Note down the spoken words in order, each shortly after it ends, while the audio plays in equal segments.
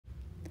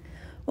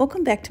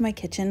Welcome back to my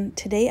kitchen.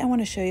 Today I want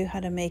to show you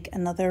how to make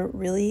another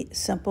really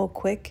simple,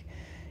 quick,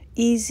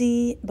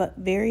 easy, but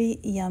very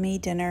yummy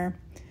dinner.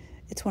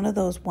 It's one of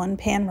those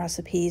one-pan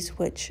recipes,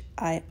 which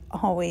I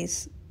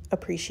always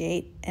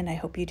appreciate, and I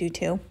hope you do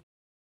too.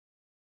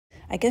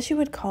 I guess you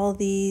would call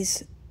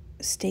these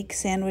steak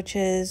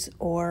sandwiches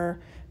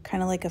or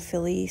kind of like a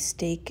Philly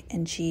steak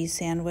and cheese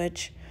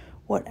sandwich.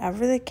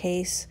 Whatever the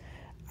case,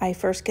 I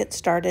first get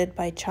started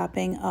by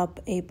chopping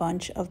up a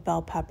bunch of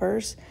bell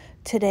peppers.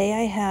 Today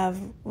I have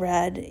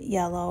red,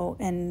 yellow,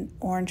 and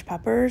orange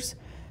peppers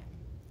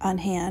on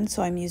hand,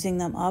 so I'm using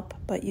them up,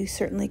 but you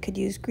certainly could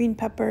use green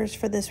peppers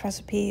for this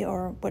recipe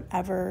or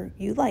whatever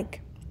you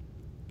like.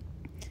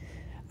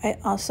 I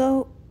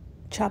also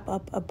chop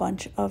up a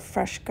bunch of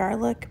fresh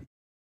garlic.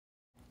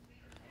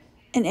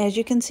 And as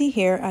you can see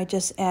here, I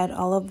just add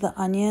all of the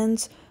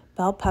onions,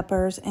 bell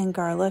peppers, and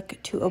garlic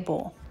to a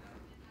bowl.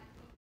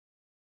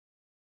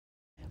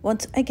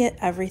 Once I get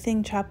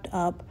everything chopped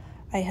up,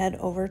 I head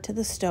over to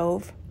the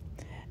stove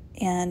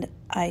and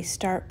I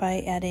start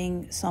by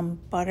adding some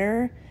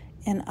butter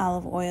and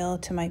olive oil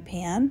to my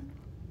pan.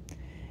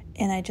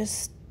 And I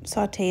just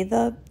saute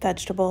the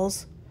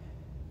vegetables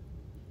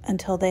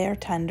until they are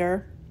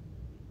tender.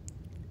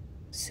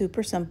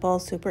 Super simple,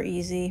 super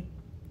easy.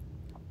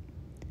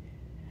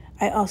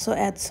 I also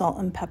add salt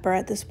and pepper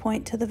at this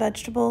point to the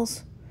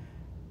vegetables.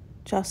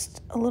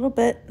 Just a little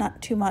bit,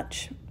 not too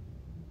much,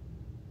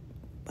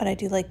 but I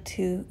do like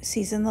to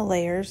season the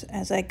layers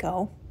as I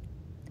go.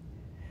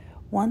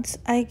 Once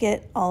I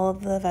get all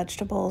of the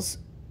vegetables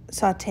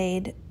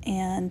sauteed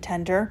and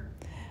tender,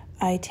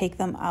 I take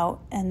them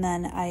out and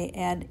then I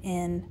add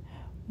in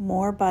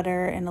more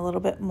butter and a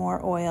little bit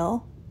more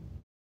oil.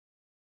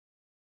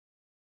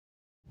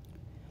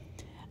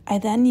 I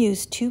then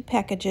use 2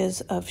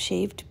 packages of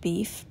shaved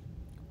beef,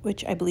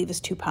 which I believe is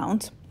 2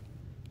 pounds.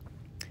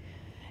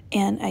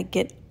 And I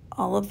get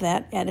all of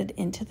that added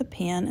into the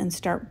pan and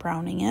start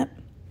browning it.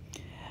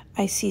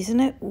 I season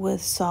it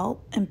with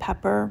salt and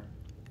pepper,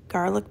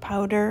 garlic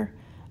powder,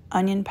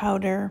 onion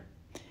powder,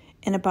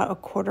 and about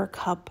 1/4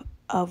 cup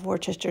of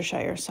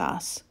Worcestershire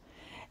sauce.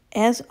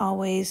 As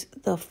always,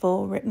 the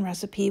full written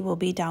recipe will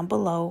be down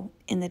below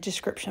in the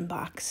description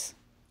box.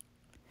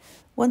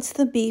 Once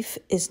the beef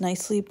is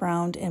nicely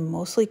browned and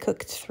mostly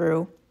cooked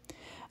through,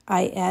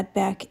 I add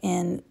back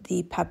in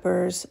the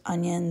peppers,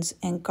 onions,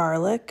 and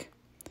garlic.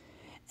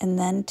 And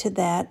then to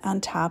that, on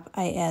top,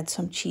 I add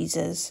some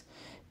cheeses.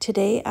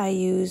 Today I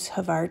use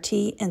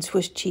havarti and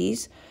Swiss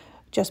cheese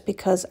just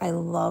because I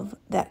love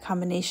that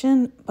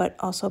combination, but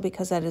also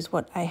because that is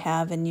what I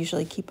have and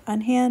usually keep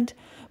on hand.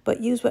 But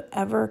use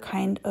whatever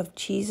kind of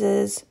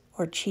cheeses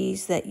or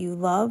cheese that you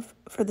love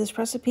for this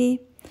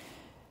recipe.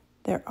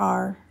 There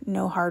are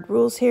no hard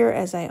rules here,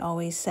 as I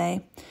always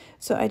say.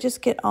 So I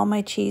just get all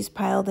my cheese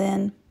piled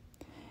in.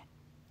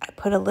 I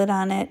put a lid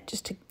on it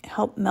just to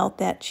help melt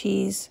that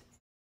cheese.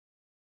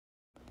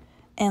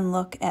 And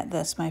look at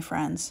this, my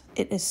friends.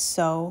 It is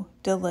so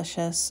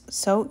delicious,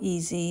 so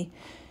easy.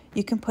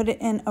 You can put it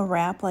in a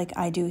wrap like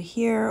I do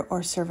here,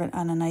 or serve it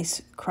on a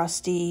nice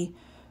crusty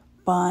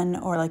bun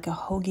or like a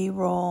hoagie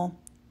roll.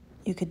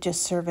 You could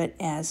just serve it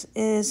as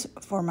is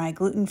for my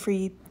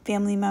gluten-free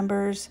family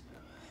members.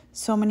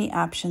 So many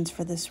options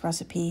for this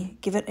recipe.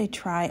 Give it a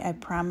try. I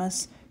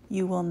promise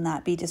you will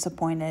not be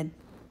disappointed.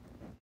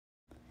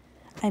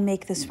 I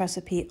make this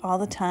recipe all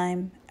the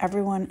time.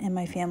 Everyone in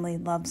my family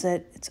loves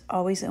it. It's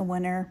always a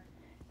winner,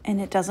 and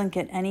it doesn't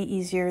get any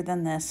easier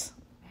than this.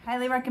 I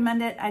highly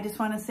recommend it. I just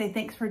want to say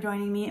thanks for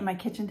joining me in my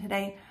kitchen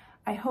today.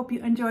 I hope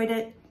you enjoyed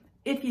it.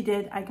 If you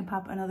did, I can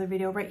pop another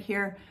video right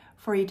here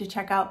for you to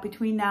check out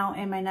between now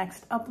and my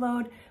next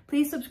upload.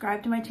 Please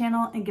subscribe to my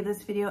channel and give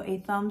this video a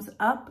thumbs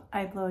up.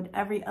 I upload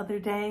every other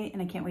day,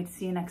 and I can't wait to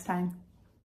see you next time.